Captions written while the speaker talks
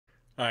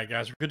Alright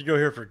guys, we're good to go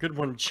here for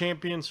Goodwin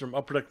Champions from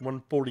Upper Deck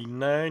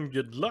 149.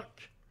 Good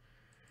luck.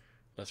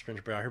 Let's cringe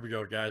out. Here we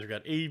go, guys. We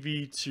got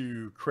AV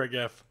to Craig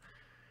F.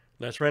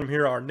 Let's random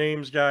here our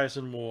names, guys,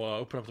 and we'll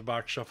open up the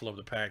box, shuffle up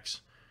the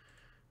packs,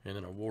 and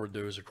then award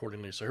those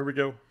accordingly. So here we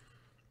go.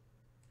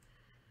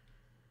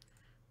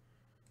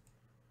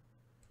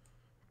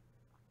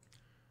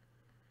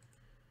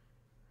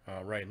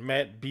 Alright,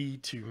 Matt B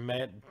to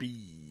Matt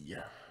B.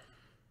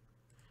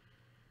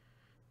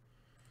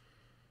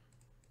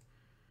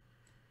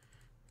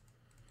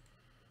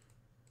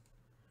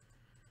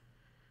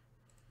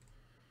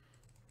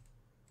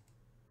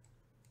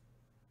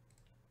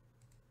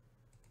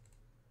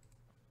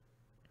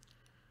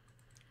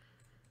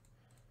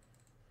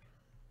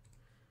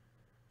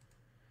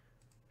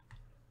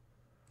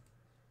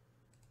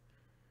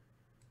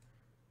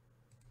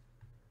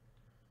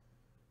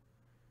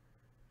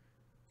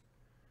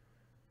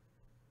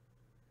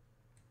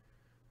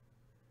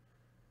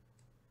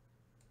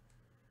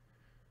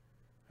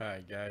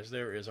 Alright guys,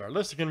 there is our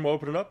list again. We'll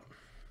open it up.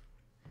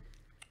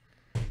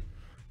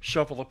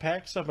 Shuffle the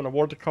packs up and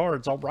award the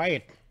cards.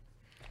 Alright.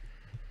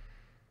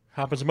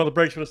 Hopping some other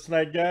breaks for us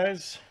tonight,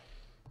 guys.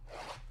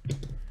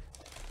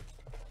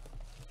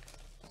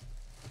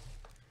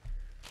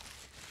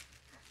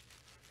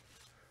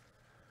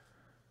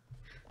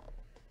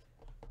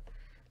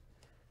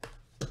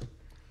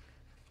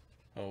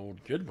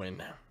 Old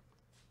Goodwin.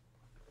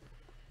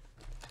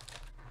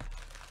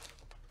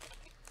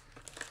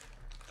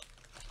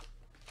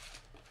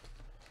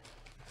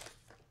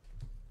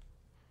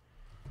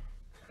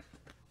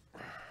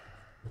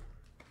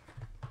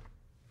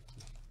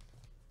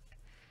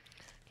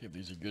 Give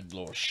these a good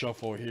little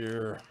shuffle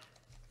here.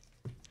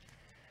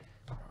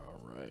 All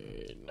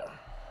right.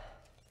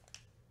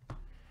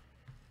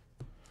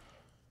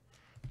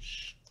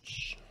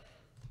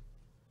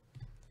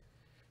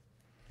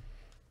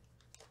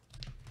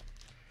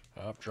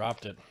 I've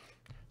dropped it.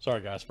 Sorry,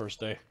 guys.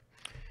 First day.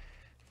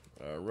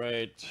 All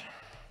right.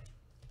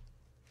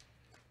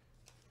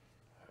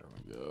 There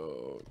we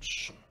go.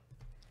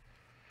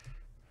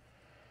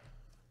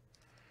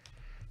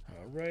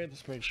 Alright,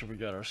 let's make sure we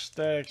got our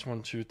stacks.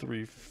 1, 2,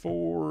 3,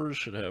 4.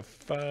 Should have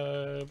 5.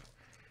 1,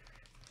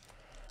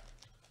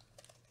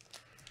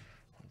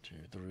 2,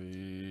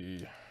 3.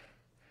 2,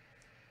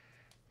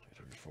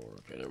 3, 4.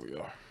 Okay, there we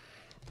go.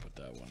 Put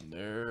that one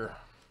there.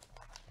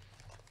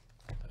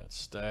 That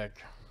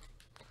stack.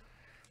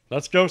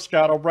 Let's go,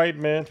 Scott. Alright,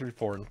 man. 3,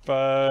 4, and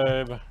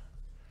 5. 1,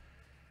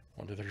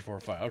 2, 3, 4,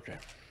 5. Okay.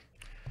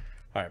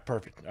 Alright,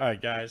 perfect.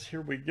 Alright, guys.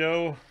 Here we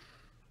go.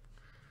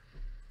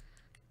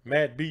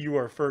 Matt B, you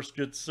are first,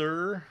 good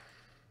sir.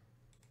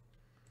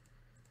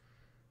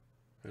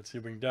 Let's see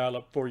if we can dial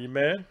up for you,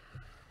 Matt.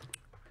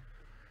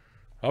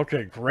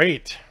 Okay,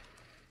 great.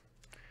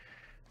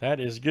 That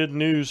is good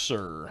news,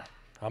 sir.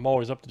 I'm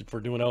always up for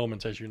doing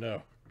elements, as you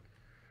know.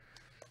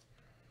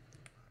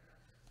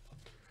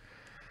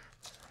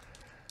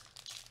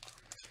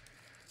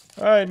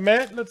 All right,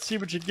 Matt, let's see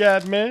what you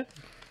got, Matt.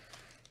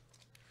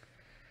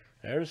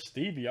 There's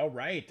Stevie. All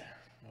right.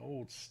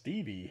 Old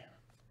Stevie.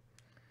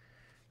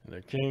 The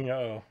king,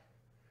 uh-oh.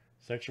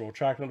 Sexual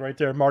chocolate right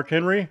there. Mark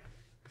Henry.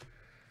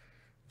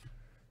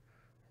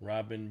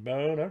 Robin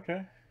Bone,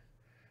 okay.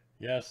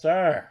 Yes,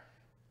 sir.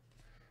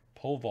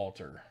 Pole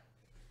vaulter.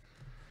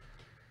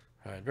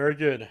 All right, very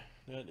good.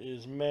 That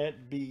is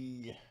Matt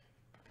B.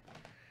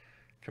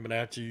 Coming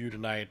out to you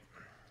tonight.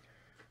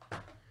 All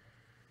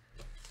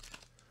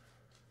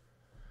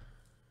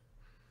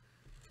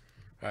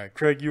right,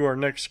 Craig, you are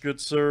next,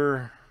 good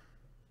sir.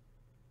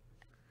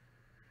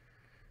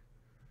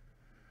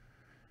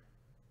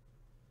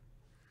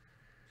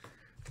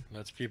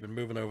 Let's keep it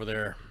moving over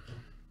there.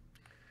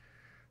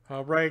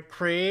 All right,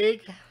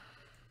 Craig.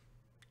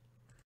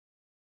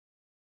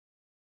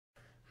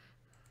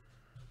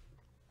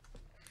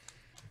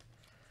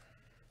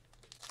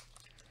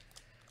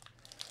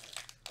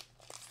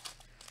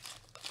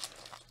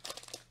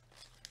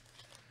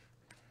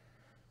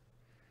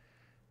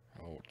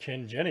 Oh,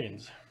 Ken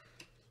Jennings.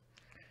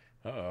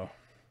 Uh-oh.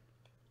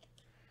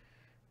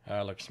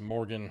 Alex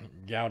Morgan,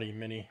 Gouty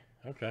Mini.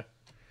 Okay.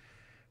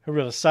 Who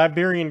got a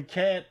Siberian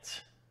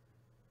Cat?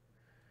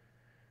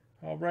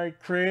 All right,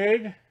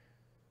 Craig.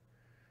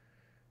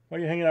 Why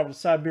are you hanging out with a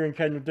Siberian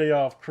Cat on your day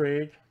off,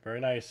 Craig?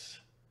 Very nice.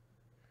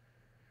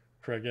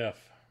 Craig F.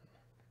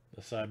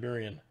 The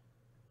Siberian.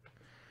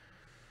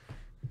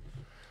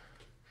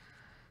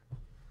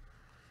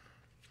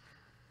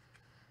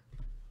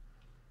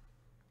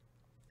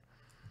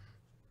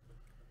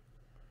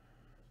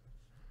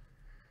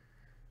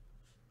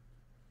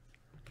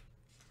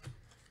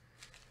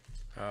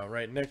 All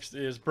right, next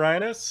is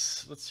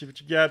Brynus. Let's see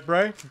what you got,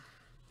 Brian.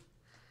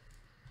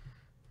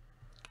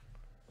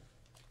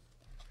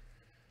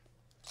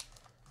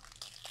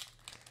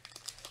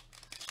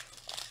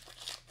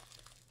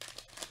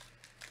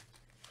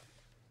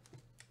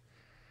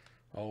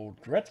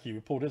 Old Gretzky, we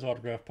pulled his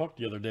autograph puck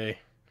the other day.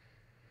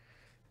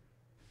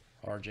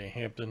 RJ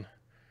Hampton,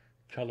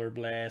 Color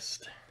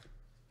Blast.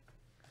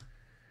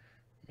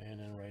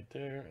 Manning right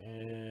there,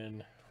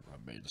 and I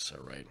made this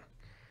set right.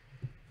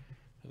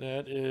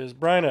 That is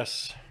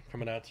Brynus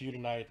coming out to you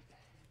tonight.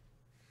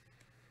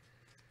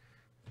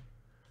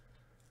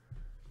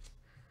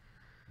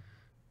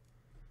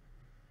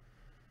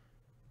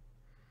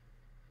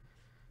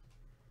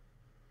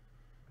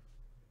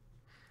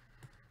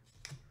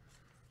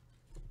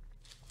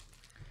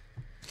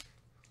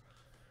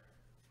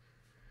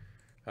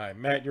 All right,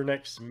 Matt, you're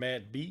next.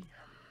 Matt B.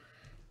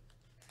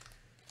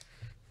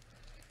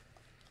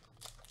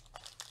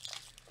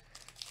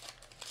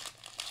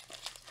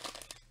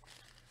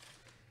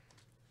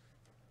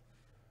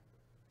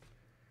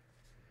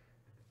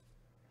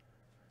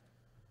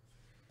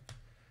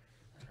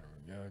 There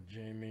we go,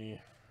 Jamie.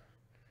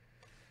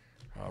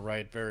 All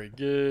right, very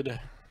good.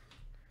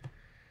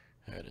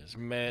 That is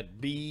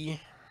Matt B.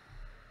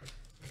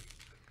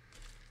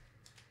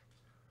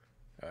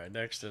 All right,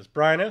 next is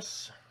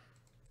Brynus.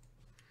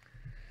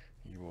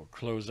 You will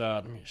close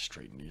out. Let me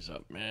straighten these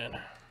up, man.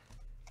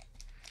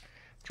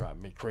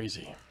 Driving me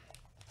crazy.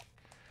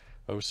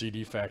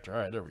 OCD factor. All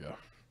right, there we go.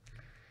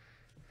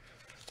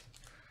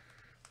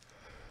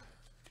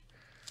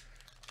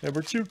 They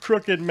were too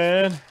crooked,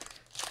 man.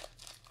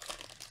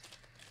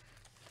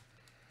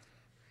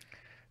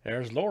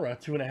 There's Laura,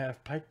 2.5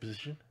 pike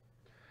position.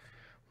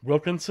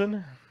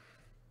 Wilkinson.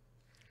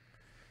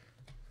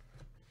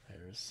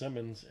 There's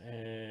Simmons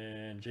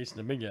and Jason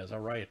Dominguez. All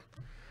right.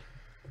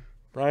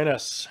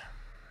 Brynus.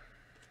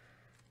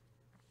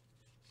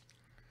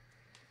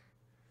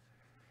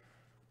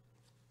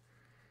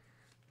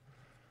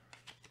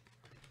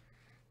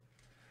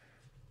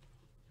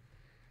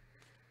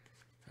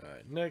 All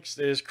right, next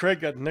is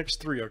Craig. Got the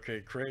next 3.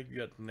 Okay, Craig, you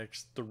got the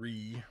next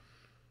 3.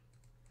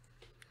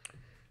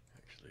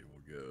 Actually,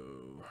 we'll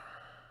go.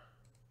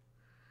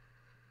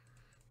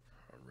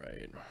 All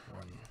right,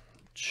 1,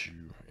 2,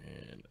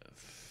 and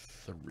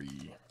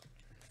 3.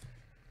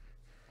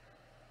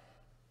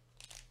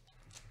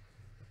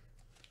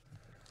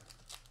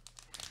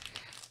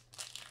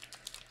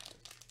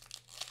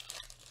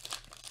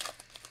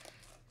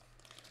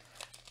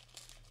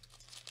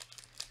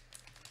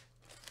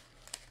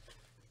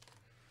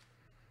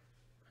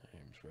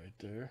 Right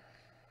there.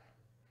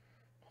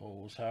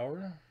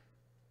 Holzhauer.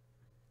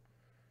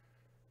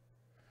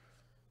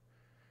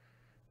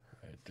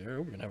 Right there.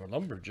 We're going to have a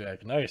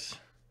lumberjack. Nice.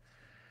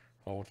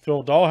 Old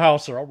Phil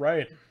Dahlhauser. All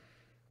right.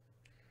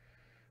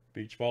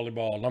 Beach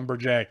volleyball.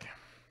 Lumberjack.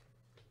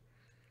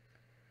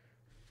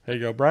 There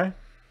you go, Brian.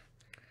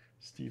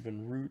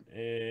 Stephen Root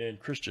and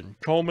Christian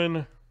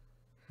Coleman.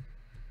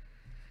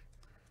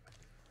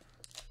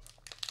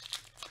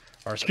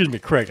 Or excuse me,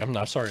 Craig. I'm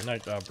not sorry.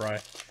 Night,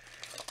 Brian.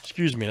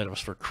 Excuse me, that was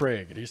for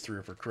Craig. These 3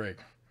 are for Craig.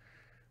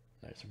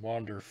 Nice.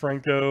 Wander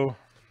Franco.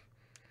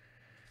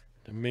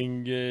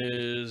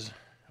 Dominguez.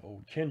 Oh,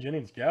 Ken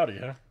Jennings Gowdy,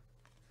 huh?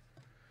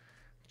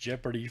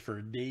 Jeopardy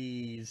for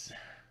days.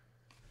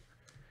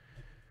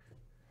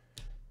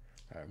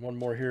 All right, one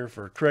more here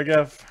for Craig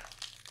F.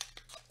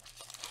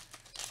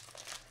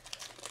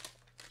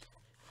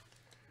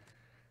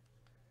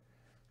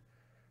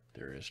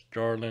 There is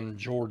Garland,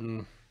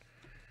 Jordan,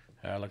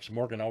 Alex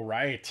Morgan. All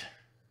right.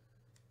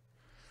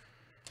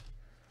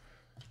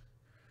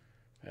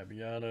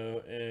 Fabiano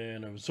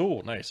and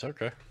Ozul. Nice.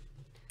 Okay.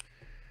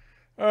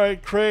 All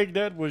right, Craig,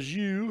 that was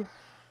you.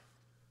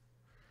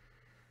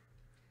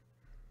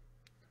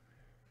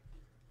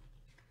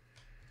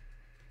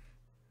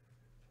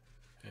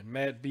 And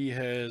Matt B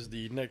has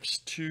the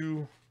next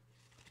 2.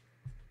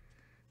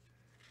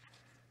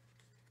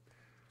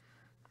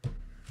 All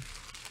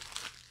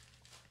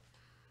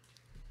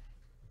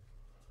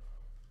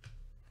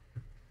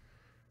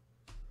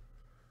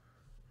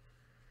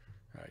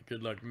right,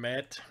 good luck,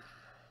 Matt.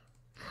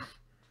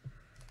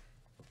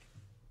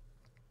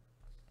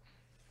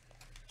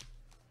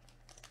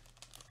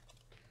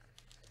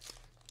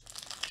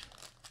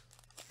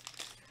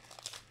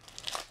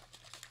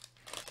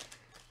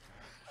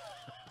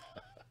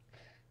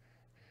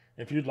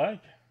 If you'd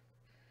like.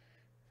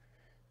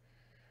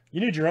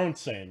 You need your own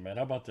saying, man.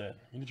 How about that?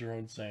 You need your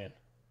own saying.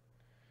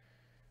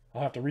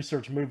 I'll have to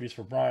research movies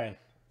for Brian.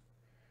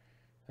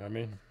 You know what I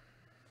mean?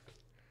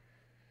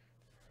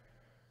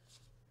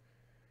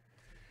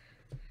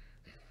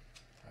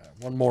 All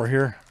right, one more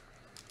here.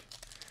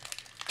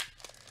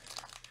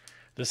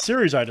 The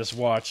series I just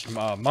watched,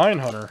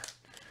 Mindhunter,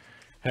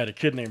 had a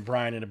kid named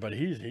Brian in it, but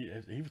he's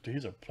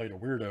played a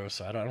weirdo,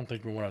 so I don't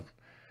think we want to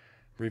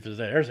revisit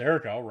that. There's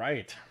Erica. All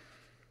right.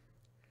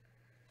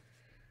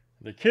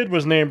 The kid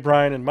was named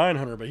Brian in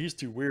Mindhunter, but he's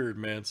too weird,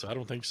 man, so I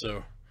don't think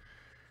so.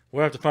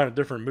 We'll have to find a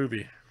different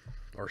movie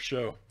or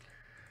show.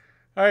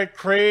 All right,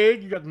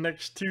 Craig, you got the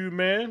next 2,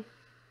 man.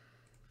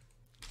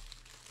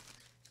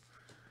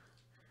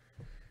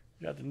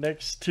 You got the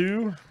next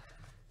 2.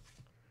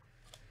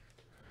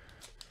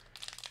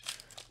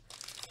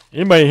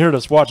 Anybody here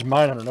that's watched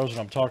Mindhunter knows what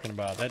I'm talking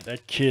about.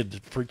 That kid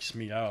freaks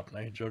me out.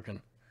 I ain't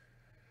joking.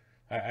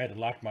 I had to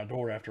lock my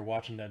door after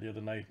watching that the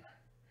other night.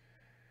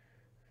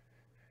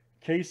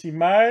 Casey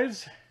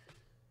Mize.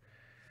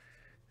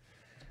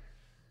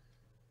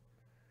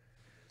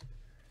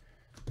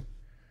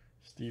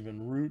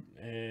 Stephen Root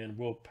and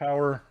Will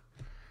Power.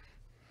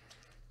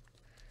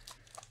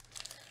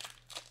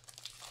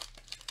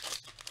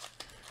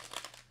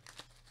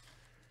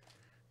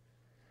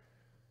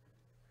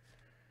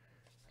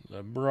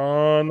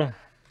 LeBron.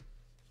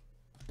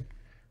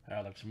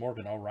 Alex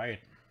Morgan, all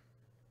right.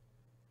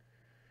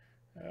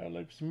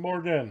 Alex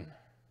Morgan.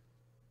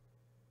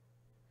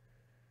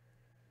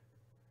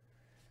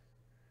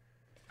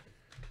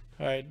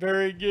 All right,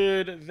 very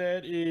good.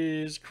 That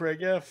is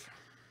Craig F.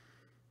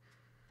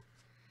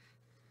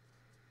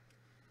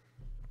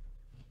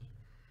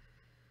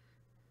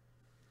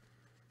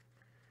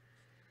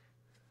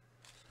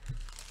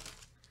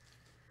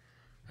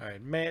 All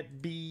right,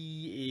 Matt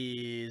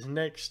B is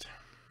next.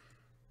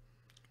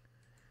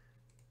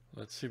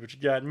 Let's see what you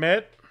got,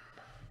 Matt.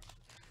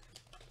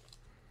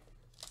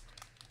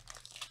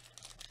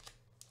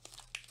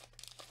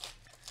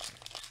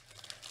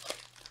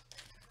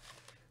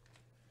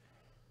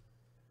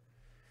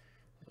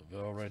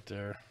 LaVelle right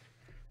there.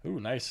 Ooh,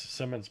 nice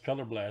Simmons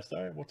Color Blast.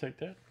 All right, we'll take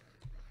that.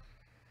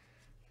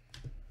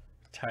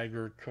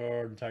 Tiger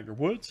card, Tiger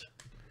Woods.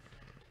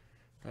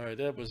 All right,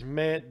 that was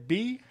Matt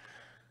B.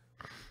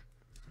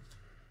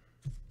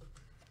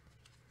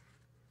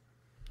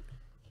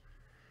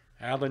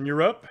 Alan,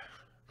 you're up.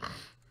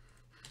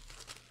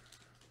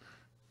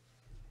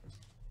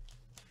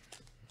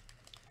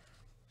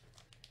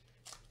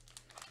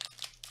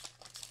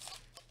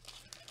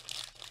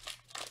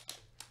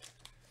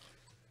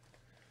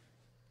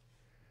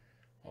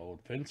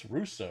 Old Vince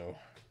Russo.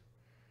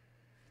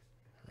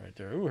 Right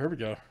there. Ooh, here we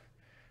go.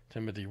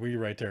 Timothy Wee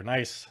right there.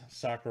 Nice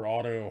soccer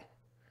auto.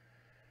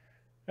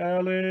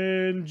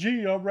 Alan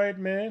G. All right,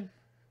 man.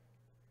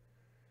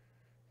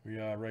 We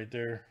are right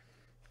there.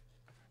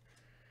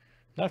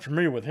 Not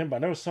familiar with him, but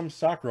I know some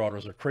soccer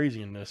autos are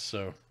crazy in this,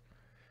 so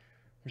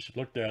we should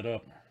look that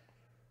up.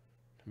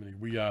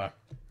 We Joe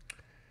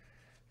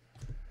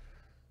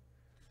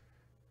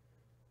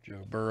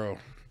Burrow.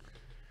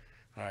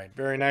 All right,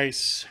 very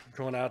nice.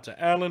 Going out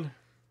to Allen.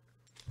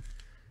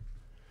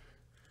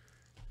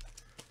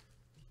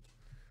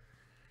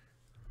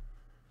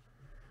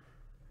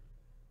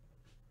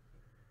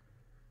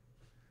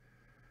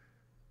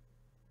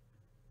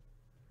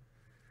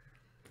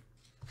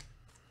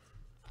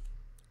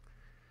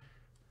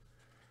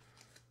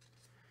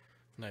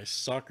 Nice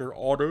soccer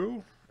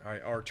auto. All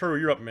right, Arturo,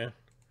 you're up, man.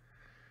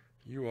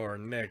 You are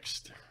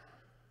next.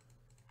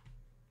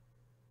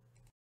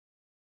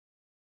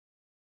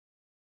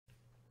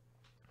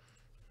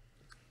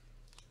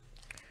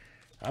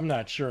 I'm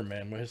not sure,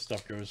 man, what his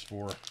stuff goes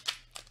for.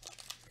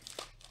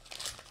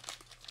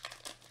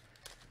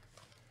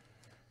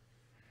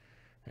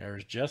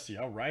 There's Jesse.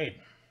 All right.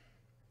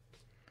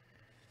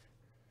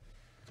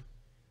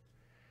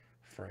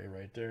 Frey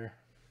right there.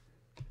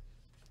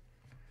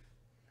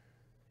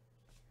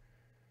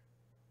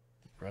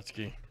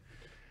 Gretzky.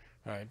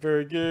 All right,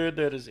 very good.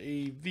 That is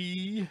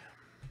AV.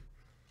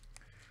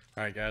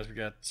 All right, guys, we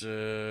got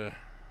the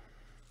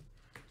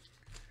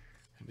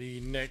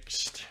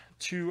next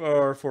two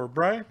are for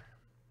Brian.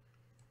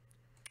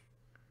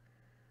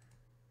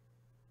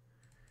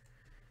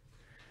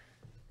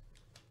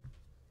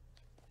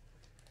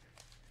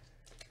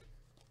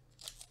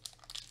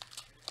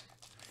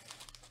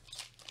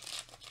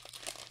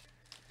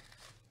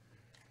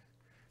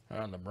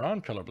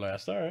 LeBron Color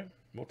Blast. All right,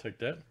 we'll take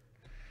that.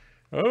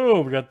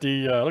 Oh, we got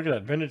the, look at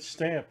that, vintage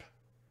stamp.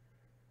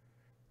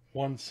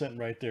 1 cent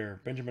right there.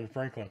 Benjamin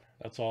Franklin.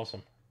 That's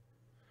awesome.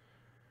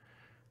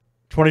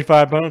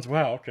 25 bones.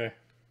 Wow, okay.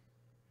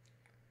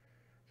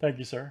 Thank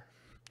you, sir.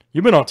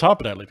 You've been on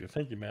top of that lately.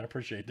 Thank you, man. I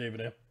appreciate it, David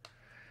M.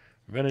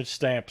 Vintage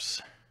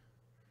stamps.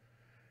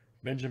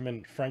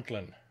 Benjamin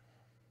Franklin.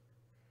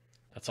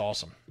 That's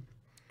awesome.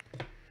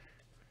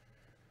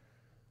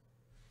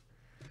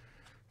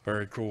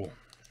 Very cool.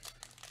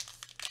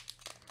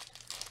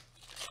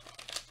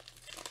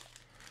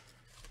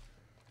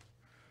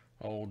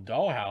 Old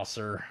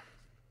Dollhouser.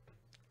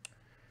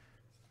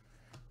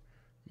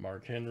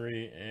 Mark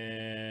Henry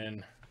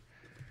and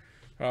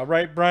all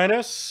right, Brian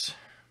S.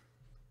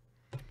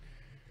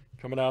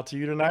 Coming out to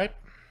you tonight.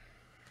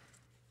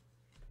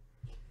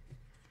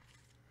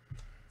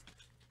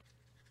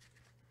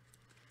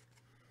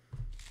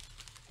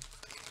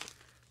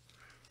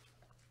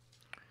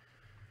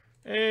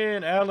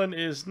 And Alan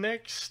is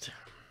next.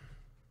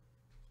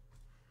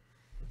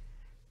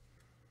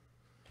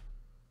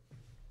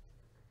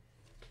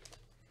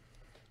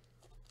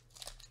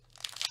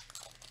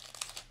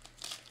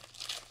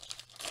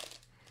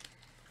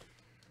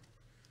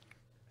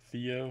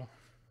 Theo.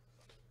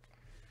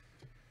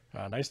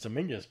 Nice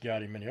Dominguez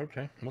Gotti mini.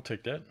 Okay, we'll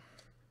take that.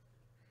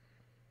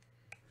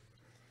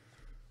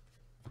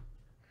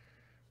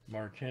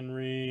 Mark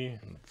Henry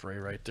and Frey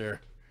right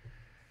there.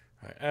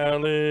 All right,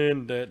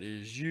 Alan, that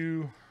is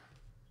you.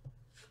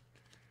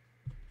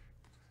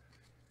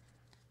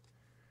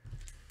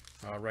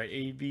 All right,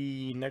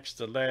 AB next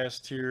to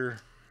last here.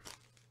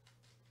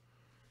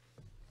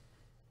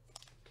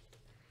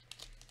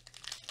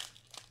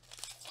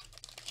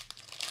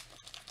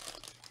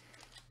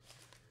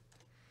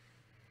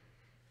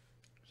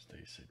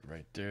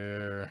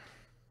 there.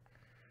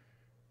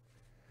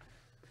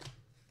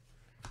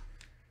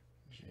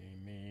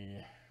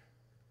 Jamie.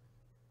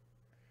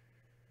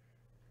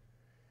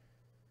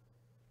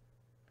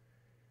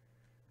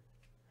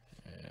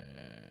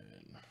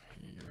 And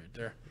he right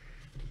there.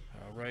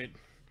 All right.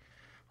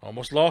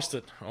 Almost lost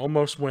it.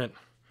 Almost went.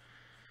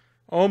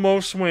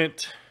 Almost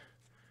went.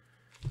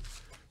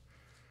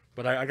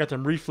 But I got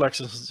them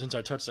reflexes since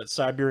I touched that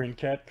Siberian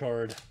cat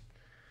card.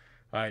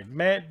 All right,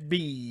 Matt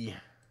B.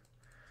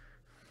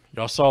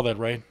 Y'all saw that,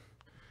 right?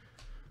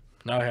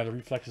 Now I have the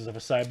reflexes of a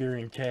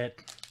Siberian cat.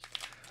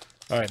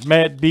 All right,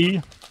 Matt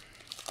B.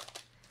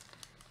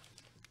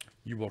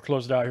 You will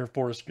close it out here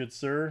for us, good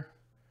sir.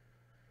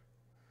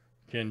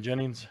 Ken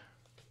Jennings.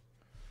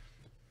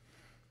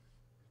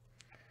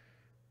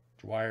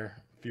 Dwyer,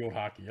 field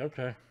hockey.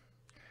 Okay.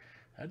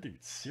 That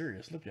dude's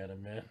serious. Look at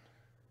him, man.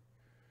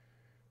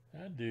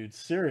 That dude's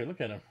serious.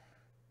 Look at him.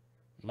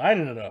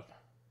 Lining it up.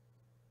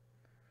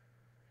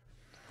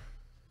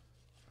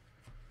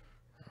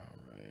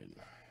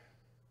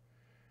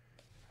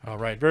 All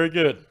right, very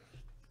good.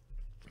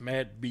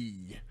 Matt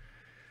B.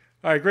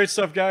 All right, great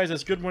stuff, guys.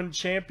 That's Goodwin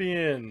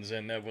Champions,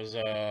 and that was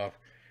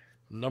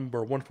number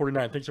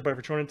 149. Thanks, everybody,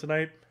 for joining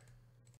tonight.